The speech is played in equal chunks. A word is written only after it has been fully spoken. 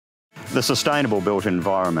The Sustainable Built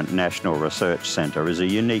Environment National Research Centre is a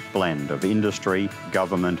unique blend of industry,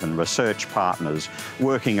 government and research partners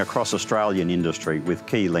working across Australian industry with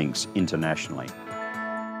key links internationally.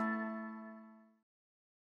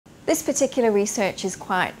 This particular research is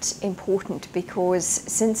quite important because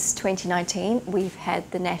since 2019 we've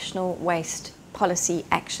had the National Waste Policy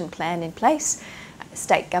Action Plan in place.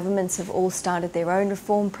 State governments have all started their own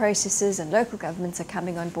reform processes and local governments are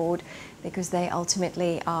coming on board because they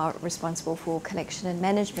ultimately are responsible for collection and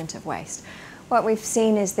management of waste. What we've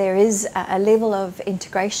seen is there is a level of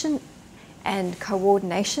integration and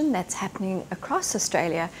coordination that's happening across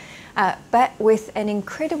Australia, but with an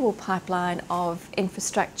incredible pipeline of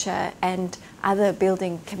infrastructure and other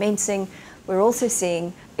building commencing. We're also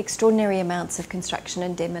seeing extraordinary amounts of construction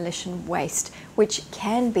and demolition waste, which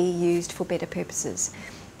can be used for better purposes.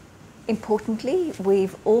 Importantly,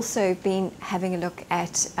 we've also been having a look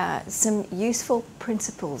at some useful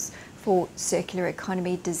principles for circular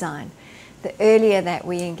economy design. The earlier that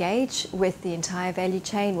we engage with the entire value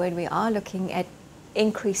chain when we are looking at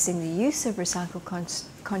increasing the use of recycled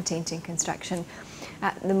content in construction,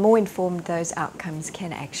 the more informed those outcomes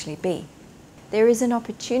can actually be. There is an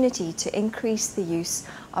opportunity to increase the use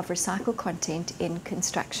of recycled content in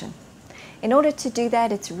construction. In order to do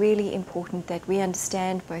that, it's really important that we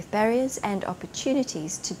understand both barriers and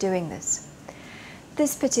opportunities to doing this.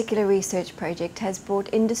 This particular research project has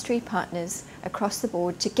brought industry partners across the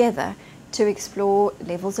board together to explore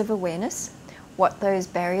levels of awareness, what those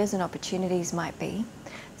barriers and opportunities might be,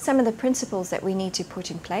 some of the principles that we need to put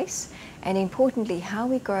in place, and importantly, how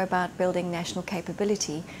we go about building national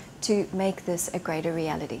capability to make this a greater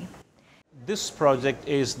reality. This project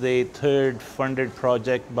is the third funded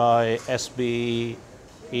project by SBEnrc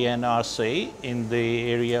in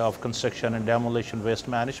the area of construction and demolition waste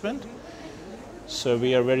management. So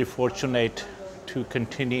we are very fortunate to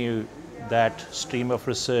continue that stream of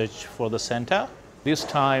research for the centre. This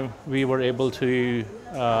time we were able to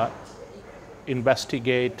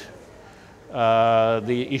investigate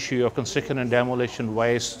the issue of construction and demolition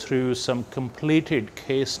waste through some completed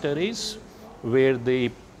case studies where the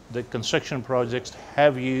construction projects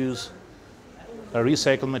have used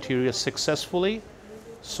recycled materials successfully,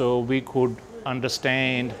 so we could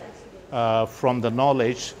understand from the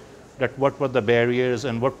knowledge that what were the barriers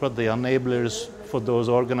and what were the enablers for those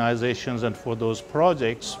organizations and for those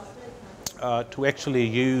projects to actually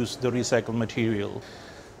use the recycled material.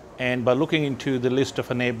 And by looking into the list of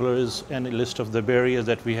enablers and the list of the barriers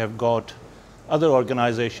that we have got, other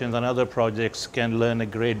organizations and other projects can learn a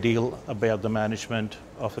great deal about the management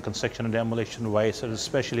of the construction and demolition waste, and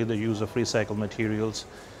especially the use of recycled materials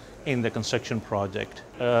in the construction project.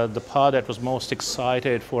 The part that was most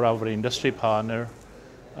excited for our industry partner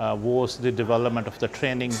was the development of the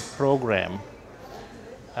training program.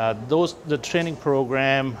 The training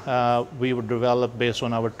program we would develop based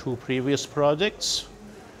on our two previous projects,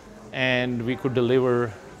 and we could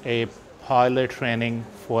deliver a pilot training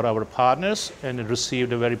for our partners, and it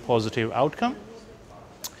received a very positive outcome.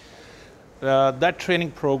 That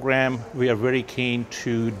training program we are very keen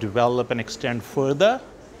to develop and extend further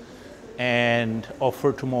and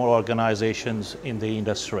offer to more organizations in the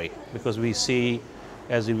industry, because we see,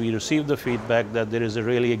 as we receive the feedback, that there is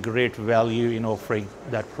a great value in offering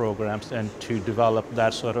that program and to develop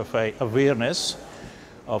that sort of a awareness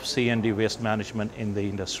of C&D waste management in the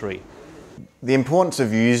industry. The importance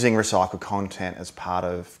of using recycled content as part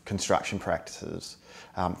of construction practices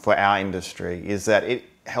for our industry is that it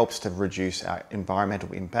helps to reduce our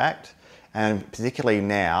environmental impact, and particularly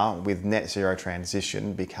now with net zero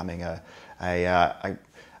transition becoming a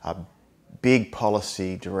big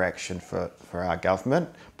policy direction for our government,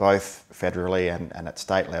 both federally and at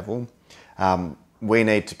state level. We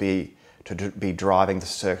need to be driving the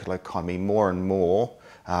circular economy more and more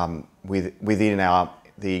within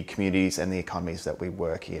the communities and the economies that we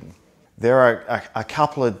work in. There are a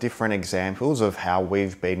couple of different examples of how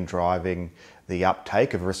we've been driving the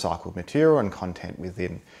uptake of recycled material and content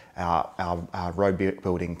within our road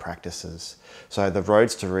building practices. So the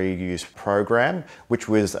Roads to Reuse program, which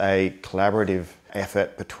was a collaborative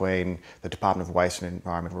effort between the Department of Waste and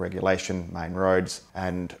Environmental Regulation, Main Roads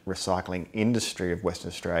and Recycling Industry of Western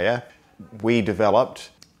Australia, we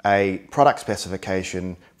developed a product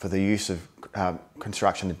specification for the use of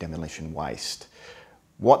construction and demolition waste.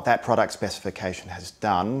 What that product specification has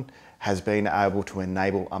done has been able to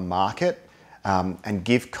enable a market and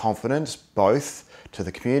give confidence both to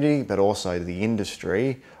the community but also the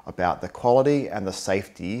industry about the quality and the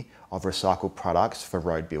safety of recycled products for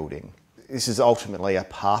road building. This is ultimately a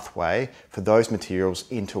pathway for those materials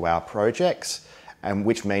into our projects and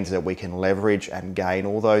which means that we can leverage and gain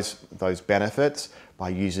all those benefits by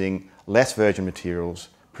using less virgin materials,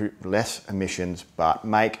 less emissions, but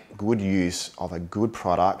make good use of a good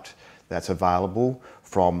product that's available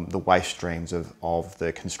from the waste streams of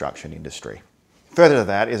the construction industry. Further to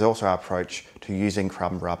that is also our approach to using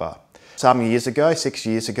crumb rubber. Some years ago, 6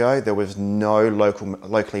 years ago, there was no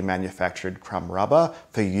locally manufactured crumb rubber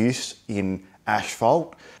for use in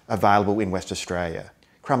asphalt available in West Australia.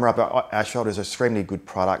 Crumb rubber asphalt is an extremely good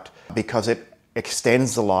product because it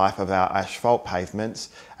extends the life of our asphalt pavements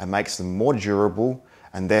and makes them more durable,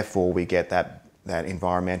 and therefore we get that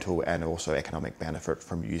environmental and also economic benefit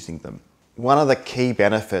from using them. One of the key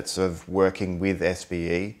benefits of working with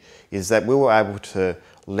SBE is that we were able to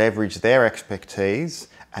leverage their expertise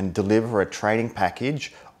and deliver a training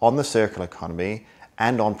package on the circular economy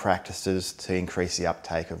and on practices to increase the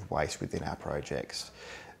uptake of waste within our projects.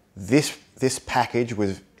 This package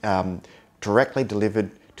was directly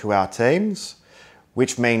delivered to our teams,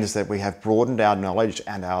 which means that we have broadened our knowledge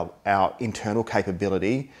and our internal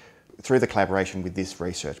capability through the collaboration with this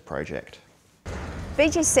research project.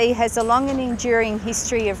 BGC has a long and enduring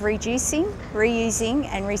history of reducing, reusing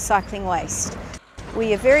and recycling waste.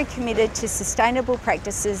 We are very committed to sustainable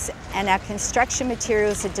practices, and our construction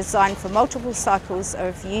materials are designed for multiple cycles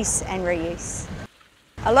of use and reuse.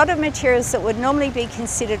 A lot of materials that would normally be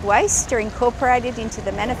considered waste are incorporated into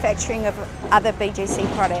the manufacturing of other BGC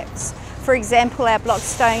products. For example, our block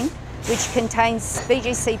stone, which contains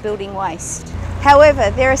BGC building waste. However,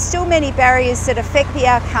 there are still many barriers that affect the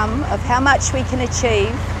outcome of how much we can achieve,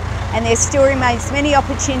 and there still remains many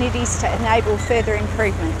opportunities to enable further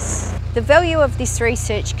improvements. The value of this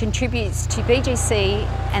research contributes to BGC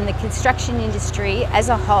and the construction industry as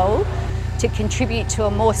a whole to contribute to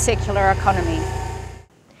a more circular economy.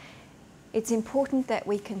 It's important that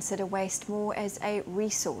we consider waste more as a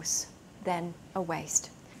resource than a waste.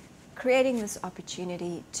 Creating this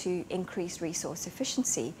opportunity to increase resource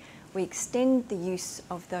efficiency, we extend the use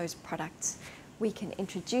of those products. We can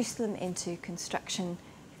introduce them into construction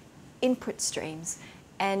input streams,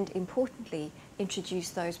 and importantly,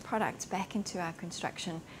 introduce those products back into our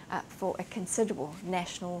construction for a considerable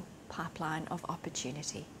national pipeline of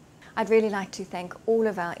opportunity. I'd really like to thank all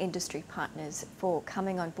of our industry partners for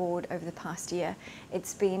coming on board over the past year.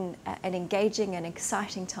 It's been an engaging and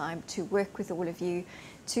exciting time to work with all of you.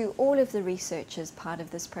 To all of the researchers part of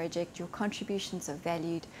this project, your contributions are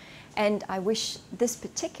valued, and I wish this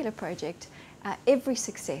particular project every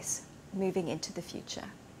success moving into the future.